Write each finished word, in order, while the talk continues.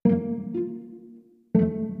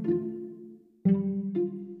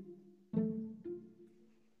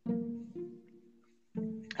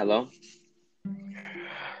Hello?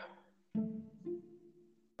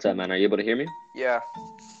 What's up, man? Are you able to hear me? Yeah,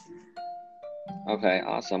 Okay,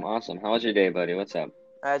 awesome, awesome. How was your day, buddy? What's up?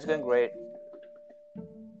 it's going great.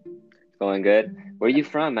 Going good? Where are you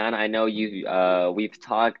from, man? I know we've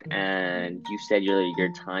talked and you said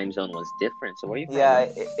your time zone was different. So where are you from, Yeah,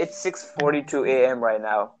 man? it's 6:42 a.m. right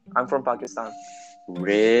now. I'm from Pakistan.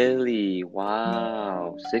 Really?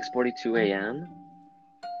 Wow. 6:42 a.m.?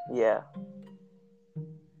 Yeah.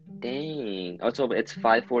 Dang. Oh, it's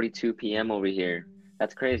 5:42 p.m. over here.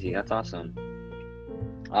 That's crazy. That's awesome.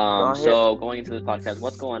 Here. So going into the podcast,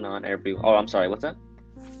 what's going on, Oh, I'm sorry. What's that?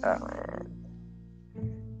 Uh,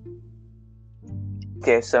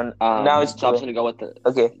 okay, so now it's So I'm just clear. gonna go with the.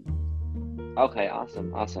 Okay. Okay,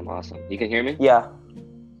 awesome, awesome, awesome. You can hear me? Yeah.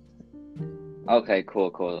 Okay,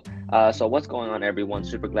 cool, cool. So what's going on, everyone?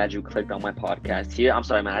 Super glad you clicked on my podcast here. I'm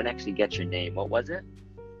sorry, man, I didn't actually get your name. What was it?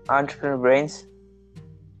 Entrepreneur Brains.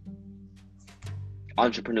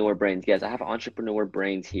 Entrepreneur Brains. Yes, I have Entrepreneur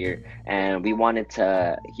Brains here, and he wanted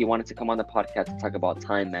to come on the podcast to talk about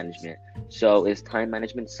time management. So is time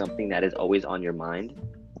management something that is always on your mind?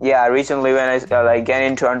 Yeah, recently when I get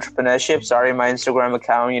into entrepreneurship, started my Instagram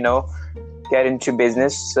account, get into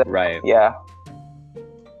business. So, Right. yeah.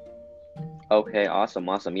 Okay, awesome,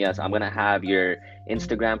 awesome. Yes, I'm gonna have your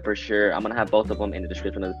Instagram for sure. I'm gonna have both of them in the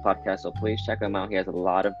description of this podcast, so please check them out. He has a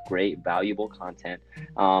lot of great, valuable content.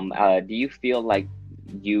 Do you feel like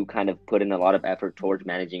you kind of put in a lot of effort towards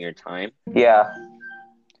managing your time? Yeah.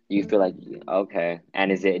 Do you feel like okay?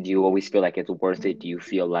 And do you always feel like it's worth it? Do you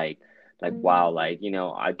feel like wow,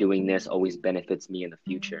 doing this always benefits me in the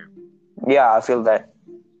future? Yeah, I feel that.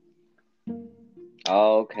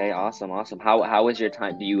 Okay, awesome, awesome. How is your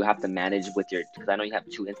time? Do you have to manage with because I know you have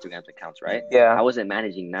two Instagram accounts, right? Yeah. How is it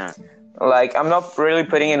managing that? Like, I'm not really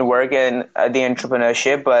putting in work in the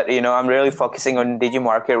entrepreneurship, but I'm really focusing on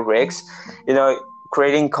DigiMarket Rigs.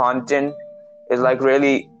 Creating content is like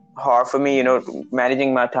really hard for me.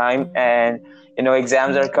 Managing my time, and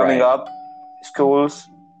exams are coming Right. up, schools.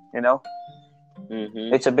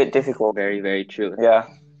 Mm-hmm. It's a bit difficult. Very, very true. Yeah.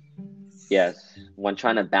 Yes. When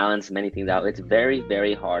trying to balance many things out, it's very,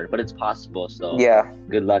 very hard, but it's possible. So Yeah.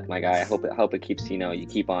 good luck, my guy. I hope it keeps, you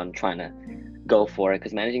keep on trying to go for it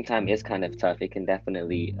because managing time is kind of tough. It can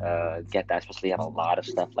definitely get that, especially you have a lot of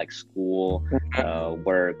stuff like school,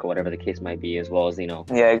 work, or whatever the case might be, as well as,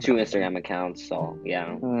 Yeah. two Instagram accounts. So yeah,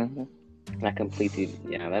 Mm-hmm.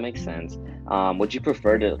 yeah, that makes sense. Would you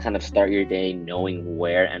prefer to kind of start your day knowing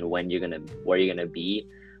where and where you're gonna be?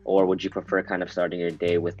 Or would you prefer kind of starting your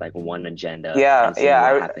day with like one agenda Yeah, and seeing what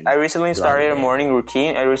I happens recently throughout the started a day? morning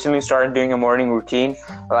routine. I recently started doing a morning routine,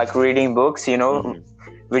 like reading books, Mm-hmm.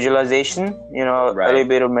 visualization, a little Right.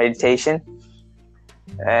 bit of meditation.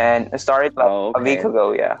 And I started like Oh, a week okay.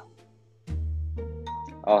 ago. Yeah.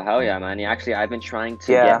 Oh, hell yeah, man. Yeah, actually, I've been trying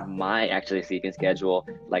to Yeah. get my sleeping schedule.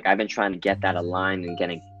 Like, I've been trying to get that aligned and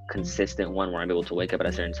getting consistent one where I'm able to wake up at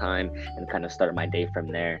a certain time and kind of start my day from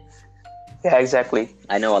there. Yeah, exactly.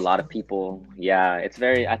 I know a lot of people, yeah, it's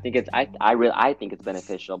very, I think I think it's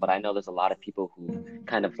beneficial, but I know there's a lot of people who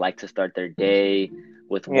kind of like to start their day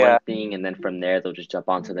with Yeah. one thing and then from there they'll just jump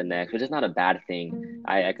on to the next, which is not a bad thing.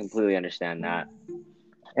 I completely understand that.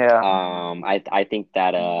 Yeah. I think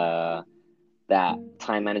that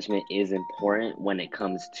time management is important when it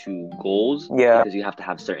comes to goals Yeah. because you have to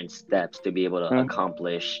have certain steps to be able to Mm.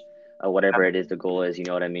 accomplish whatever it is the goal is. You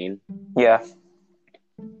know what I mean? Yeah.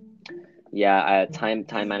 Yeah, time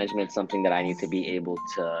management is something that I need to be able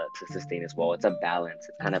to sustain as well. It's a balance.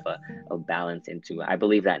 It's kind of a balance into it. I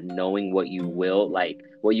believe that knowing what you will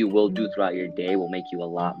do throughout your day will make you a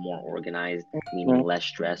lot more organized, meaning Mm. less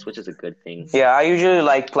stress, which is a good thing. Yeah, I usually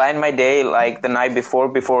like plan my day like the night before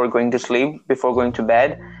going to sleep, before going to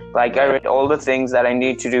bed. Like, I Right. read all the things that I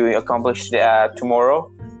need to do accomplish tomorrow,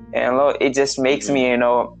 and it just makes Mm-hmm.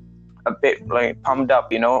 me a bit like pumped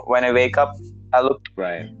up. When I wake up, I look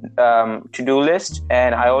Right. to-do list,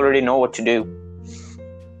 and I already know what to do.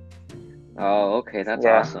 Oh, okay, that's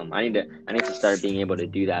Yeah. awesome. I need to start being able to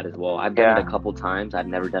do that as well. I've done it a couple times. I've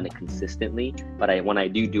never done it consistently, but when I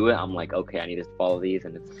do it, I'm like, okay, I need to follow these,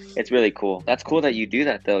 and it's really cool. That's cool that you do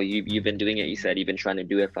that though. You've been doing it. You said you've been trying to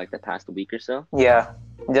do it for like the past week or so. Yeah,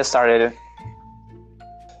 just started it.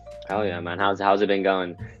 Hell yeah, man. How's it been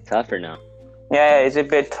going? Tough or no? Yeah, it's a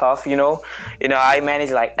bit tough. I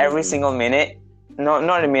manage like every single minute,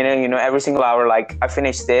 not a minute. Every single hour. Like, I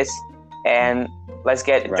finish this, and let's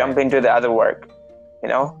jump into the other work.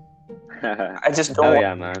 I just don't Hell want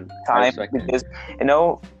yeah, man. I time respect it.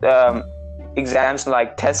 because exams,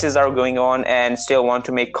 like tests are going on, and still want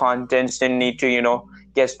to make content, still need to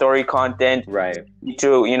get story content, Right. need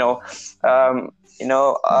to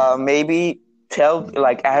maybe 12,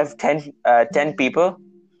 like I have 10 people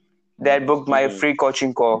that booked my Mm-hmm. free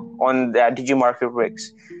coaching call on the DigiMarket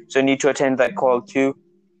Rigs. So I need to attend that call too.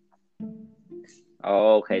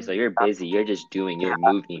 Oh, okay, so you're busy. You're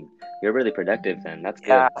moving. You're really productive then. That's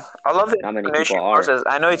Yeah, good. I love the Not many people entrepreneurship are. process.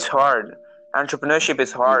 I know it's hard. Entrepreneurship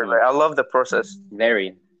is hard, Mm-hmm. but I love the process.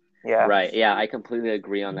 Very. Yeah, Right. Yeah, I completely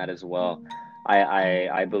agree on that as well.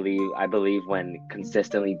 I believe when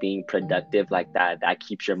consistently being productive like that, that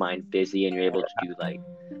keeps your mind busy and you're able to do like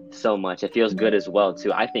so much. It feels good as well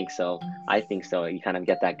too. I think so. I think so. You kind of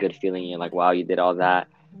get that good feeling. You're like, wow, you did all that.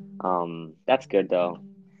 That's good though.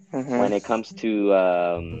 When it mm-hmm. comes to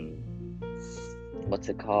what's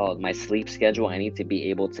it called? My sleep schedule, I need to be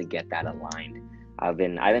able to get that aligned. I've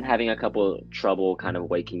been having a couple trouble kind of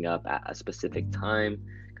waking up at a specific time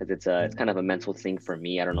because it's kind of a mental thing for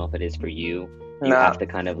me. I don't know if it is for you. Do you No, have to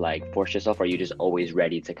kind of like force yourself, or are you just always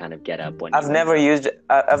ready to kind of get up when you I've wake never up? used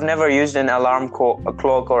I've never used an a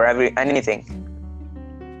clock or anything.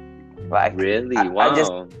 Like Really?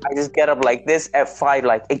 Wow. I just get up like this at 5,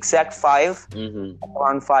 like exact 5, Mm-hmm.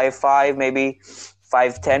 around 5 maybe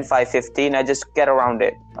 5:10, 5:15. I just get around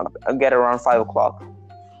it. I get around 5 o'clock.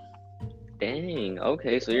 Dang.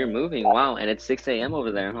 Okay, so you're moving. Wow. And it's 6 a.m.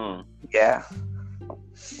 over there, huh? Yeah,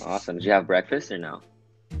 Awesome. Did you have breakfast or no?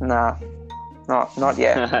 nah, not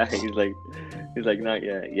yet. He's like, he's like, not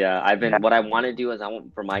yet. Yeah, I've been. What I want to do is I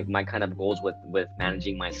want for my kind of goals with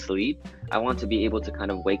managing my sleep. I want to be able to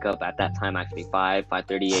kind of wake up at that time, actually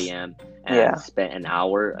 5:30 a.m. Yeah, and spend an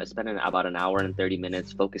hour. I spend about an hour and 30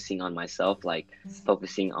 minutes focusing on myself, like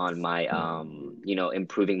focusing on my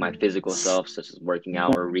improving my physical self, such as working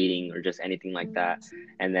out or reading or just anything like that.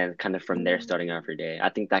 And then kind of from there starting off your day. I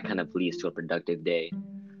think that kind of leads to a productive day.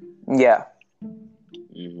 yeah,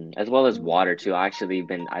 As well as water too. I've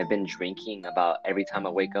been drinking about every time I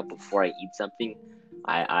wake up before I eat something.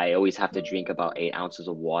 I always have to drink about 8 ounces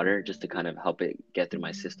of water just to kind of help it get through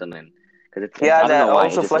my system and because it's yeah. I don't That know why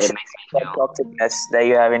also it flushes makes me that feel. toxicness that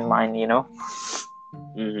you have in mind.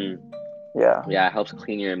 hmm Yeah, Yeah, it helps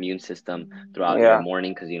clean your immune system throughout your yeah,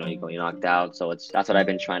 morning because you go you're knocked out. So that's what I've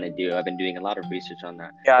been trying to do. I've been doing a lot of research on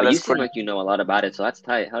that. yeah. But you That's seem pretty. like you know a lot about it, so that's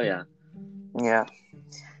tight. Hell yeah. Yeah.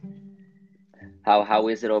 How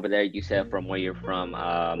is it over there? You said from where you're from.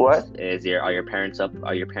 What? Are your parents up?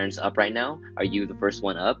 Are your parents up right now? Are you the first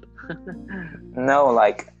one up? No,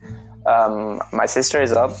 like, my sister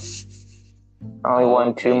is up. Only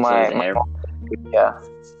one, two. Okay, so is My yeah,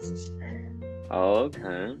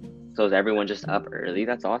 okay. So is everyone just up early?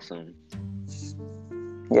 That's awesome.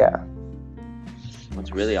 yeah,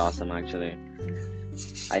 That's really awesome, actually.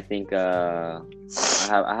 I think I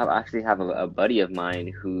have a buddy of mine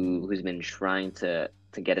who's been trying to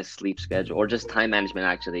get a sleep schedule or just time management.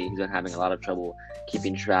 Actually, he's been having a lot of trouble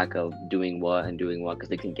keeping track of doing what and doing what because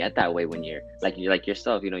they can get that way when you're like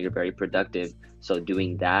yourself. You're very productive. So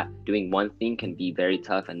doing one thing can be very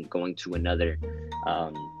tough, and going to another.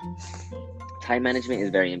 Um, Time management is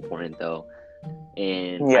very important though,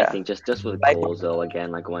 and I yeah, think just with like, goals though,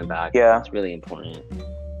 again, like going back, yeah, it's really important.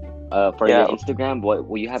 For your yeah, Instagram,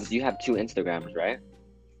 you have two Instagrams, right?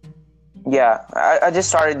 yeah. I just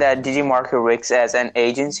started that DigiMarket Rigs as an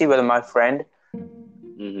agency with my friend.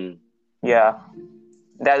 Mm-hmm. Yeah,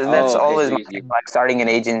 that's Oh, okay. always So my you like starting an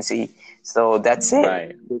agency. So that's it.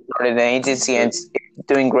 right. We started an agency and So it's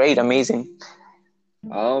doing great, amazing.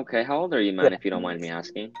 okay. How old are you, Yeah, man? If you don't mind me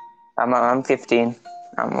asking. I'm 15.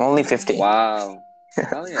 I'm only 15. Wow.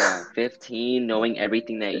 Hell yeah. 15, knowing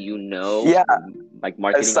everything that you know, Yeah, like I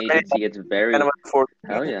marketing started agency, it's when I very was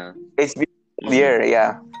hell 14. yeah. It's been a Mm-hmm. year.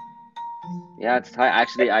 Yeah, Yeah, it's tight.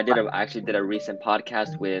 Actually, I actually did a recent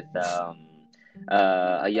podcast with a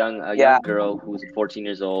yeah, young girl who's 14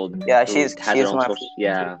 years old yeah. who has her She's own my social.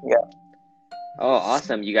 Yeah. yeah, Oh,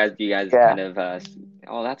 awesome. You guys yeah, kind of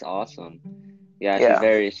oh, that's awesome. Yeah, yeah,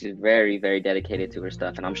 she's very, very dedicated to her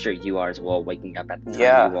stuff, and I'm sure you are as well, waking up at the time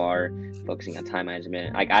yeah. you are, focusing on time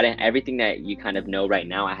management. Like I didn't everything that you kind of know right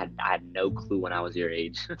now, I had no clue when I was your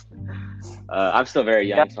age. I'm still very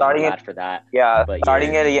Yeah, young, so I'm glad for that. yeah, But you're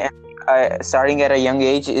starting at a young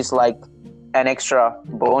age is like an extra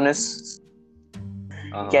bonus.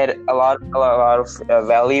 uh Get a lot of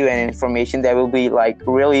value and information that will be like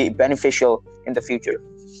really beneficial in the future.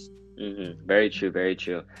 Very true, very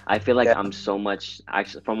true. I feel like Yeah, I'm so much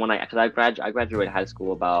actually from when because I graduated high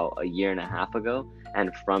school about a year and a half ago,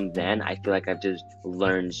 and from then I feel like I've just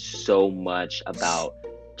learned so much about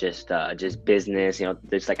just business.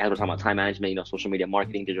 Just like as we're talking about time management, social media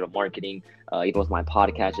marketing, digital marketing, even with my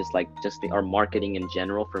podcast, just our marketing in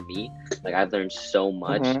general. For me, like I've learned so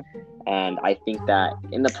much, hmm And I think that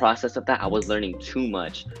in the process of that, I was learning too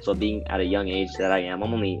much. So being at a young age that I am,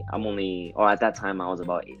 or at that time I was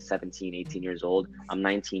about 17, 18 years old. I'm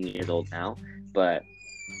 19 years old now, but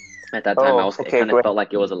at that time it Okay, kind of great. felt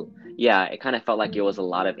like it kind of felt like it was a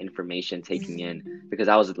lot of information taking in, because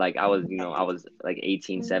I was like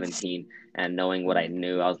 18, 17, and knowing what I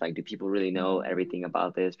knew, I was like, do people really know everything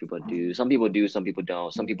about this? Some people do, some people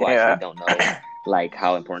don't. Some people actually Yeah, don't know like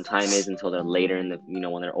how important time is until they're later in the,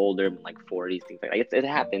 when they're older, like 40s, things like that. It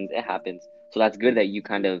happens. So that's good that you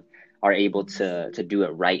kind of are able to do it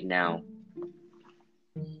right now.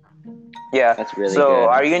 yeah. That's really So, good.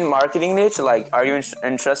 are you in marketing niche? Like, are you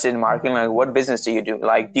interested in marketing? Like, what business do you do?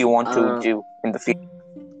 Like, do you want to uh do in the future?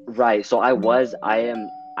 Right. So I am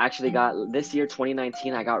actually got this year,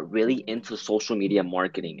 2019, I got really into social media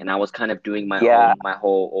marketing, and I was kind of doing Yeah, my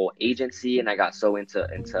whole agency, and I got so into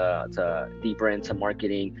deeper into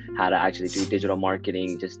marketing, how to actually do digital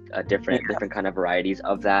marketing, just yeah. different kind of varieties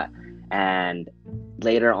of that. And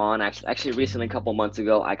later on, actually recently, a couple months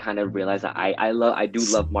ago, I kind of realized that I do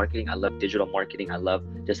love marketing. I love digital marketing. I love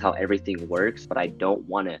just how everything works, but I don't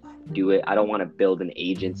want to do it. I don't want to build an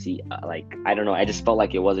agency. Like, I don't know. I just felt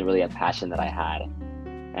like it wasn't really a passion that I had.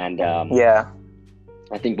 And Yeah,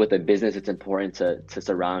 I think with a business, it's important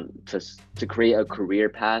to create a career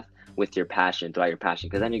path with your passion, throughout your passion,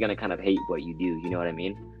 because then you're gonna kind of hate what you do. You know what I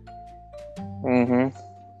mean? mm-hmm.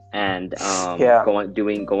 And Yeah,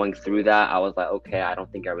 going through that, I was like, okay, I don't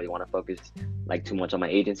think I really want to focus like too much on my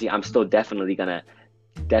agency. I'm still definitely gonna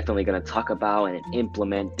talk about and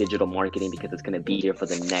implement digital marketing, because it's gonna be here for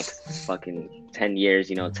the next fucking 10 years,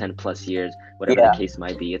 10 plus years, whatever the yeah. case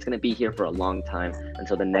might be. It's gonna be here for a long time,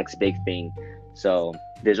 until the next big thing. So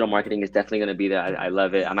digital marketing is definitely gonna be there. I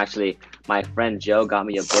love it. My friend Joe got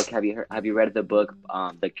me a book. Have you read the book,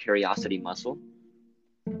 The Curiosity Muscle?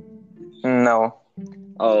 No.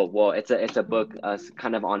 Oh, well, it's a book,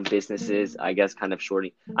 kind of on businesses, I guess, kind of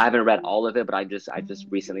shorty. I haven't read all of it, but I just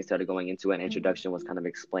recently started going into it. An introduction was kind of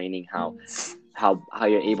explaining how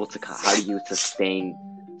you're able to, how do you sustain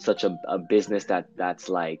such a business that's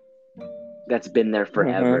like, that's been there Mm-hmm.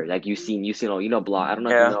 forever. Like Block. I don't know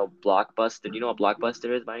if you Yeah. know Blockbuster. Do you know what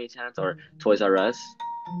Blockbuster is by any chance, or Toys R Us?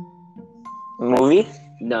 Like, Movie?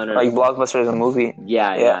 no, no, Like no. Blockbuster is a movie.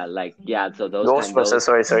 Yeah, Yeah. yeah, like, yeah. So those kind Ghostbusters. those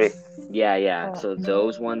Sorry, sorry. yeah, yeah. So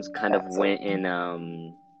those ones kind of Yeah. So. went in,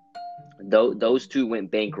 those two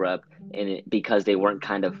went bankrupt, and because they weren't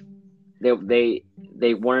kind of,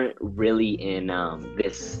 they weren't really in,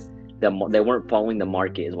 they weren't following the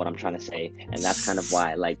market, is what I'm trying to say. And that's kind of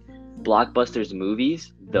why, like, Blockbuster's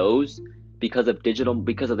movies, those, because of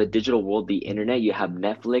the digital world, the internet, you have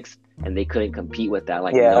Netflix, and they couldn't compete with that.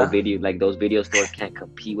 Like, no Yeah. video, like those video stores can't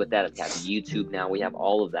compete with that. We have YouTube now, we have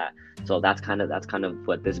all of that. So that's kind of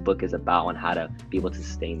what this book is about, on how to be able to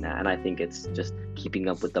sustain that. And I think it's just keeping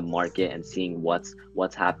up with the market and seeing what's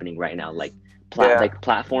happening right now. Like, Yeah.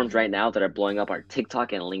 platforms right now that are blowing up are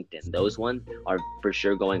TikTok and LinkedIn. Those ones are for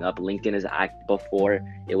sure going up. LinkedIn is before,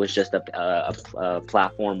 it was just a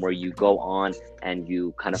platform where you go on and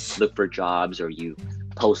you kind of look for jobs, or you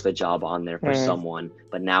post a job on there for Mm. someone.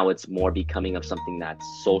 But now it's more becoming of something that's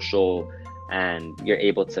social, and you're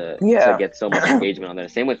able to Yeah. get so much engagement on there.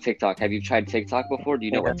 Same with TikTok. Have you tried TikTok before? Do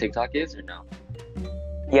you know Yeah. what TikTok is, or no?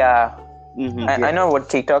 Yeah. I Yeah. know what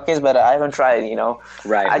TikTok is, but I haven't tried.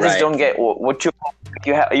 Right, I just right. don't get what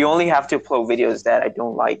you only have to upload videos that I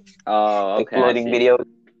don't Oh, like okay, I uploading see. videos.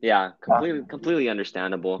 Yeah, Uh, completely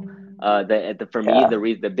understandable. For me, yeah.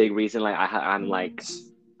 the big reason, like, I'm like,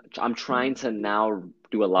 I'm trying to now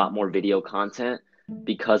do a lot more video content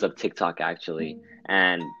because of TikTok, actually.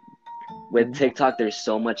 And with TikTok, there's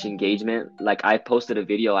so much engagement. Like, I posted a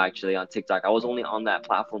video actually on TikTok. I was only on that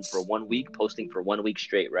platform for 1 week, posting for 1 week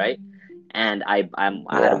straight, right? And I had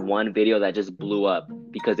Yeah. one video that just blew up,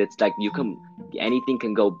 because it's like, anything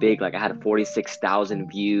can go big. Like, I had 46,000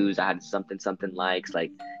 views. I had something likes.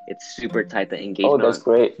 Like, it's super tight, the Oh, engagement that's on.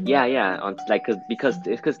 great. Yeah, yeah, on, like, because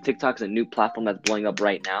TikTok's a new platform that's blowing up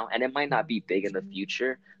right now, and it might not be big in the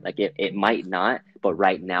future. Like, it might not, but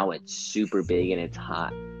right now it's super big and it's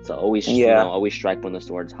hot. So always, Yeah. always strike when the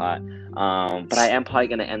sword's hot. But I am probably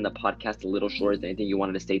gonna end the podcast a little short. Is there anything you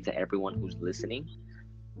wanted to say to everyone who's listening?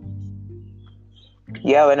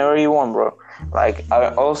 Yeah, whenever you want, bro. Like, I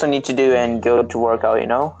also need to do and go to workout.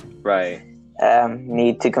 Right.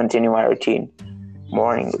 Need to continue my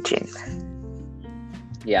morning routine.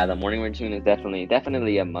 Yeah, the morning routine is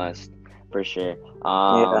definitely a must. For sure.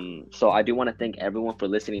 Yeah, So I do want to thank everyone for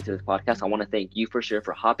listening to this podcast. I want to thank you for sure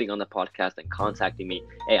for hopping on the podcast and contacting me.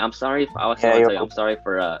 Hey, I'm sorry. I also yeah, want to you're tell you, I'm sorry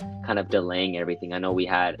for kind of delaying everything. I know we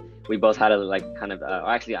both had a like kind of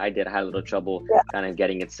actually I had a little trouble yeah. kind of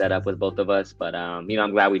getting it set up with both of us, but I'm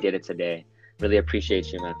glad we did it today. Really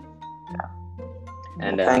appreciate you, man.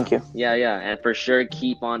 And Thank you. yeah, and for sure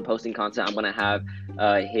keep on posting content. I'm gonna have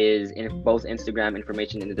both Instagram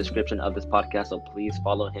information in the description of this podcast, so please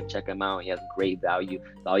follow him, check him out. He has great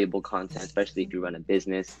valuable content, especially if you run a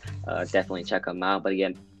business. Definitely check him out. But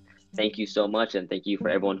again, thank you so much, and thank you for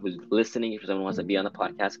everyone who's listening. If someone wants to be on the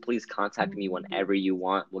podcast, please contact me whenever you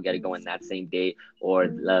want. We'll get it going that same day or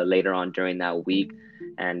later on during that week.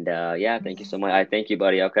 And yeah, thank you so much. I thank you,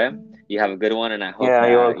 buddy. Okay, you have a good one, and I hope Yeah,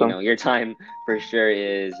 you're that welcome. your time for sure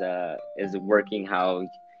is working how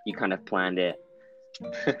you kind of planned it.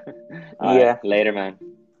 All right, Yeah. later, man.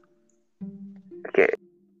 Okay.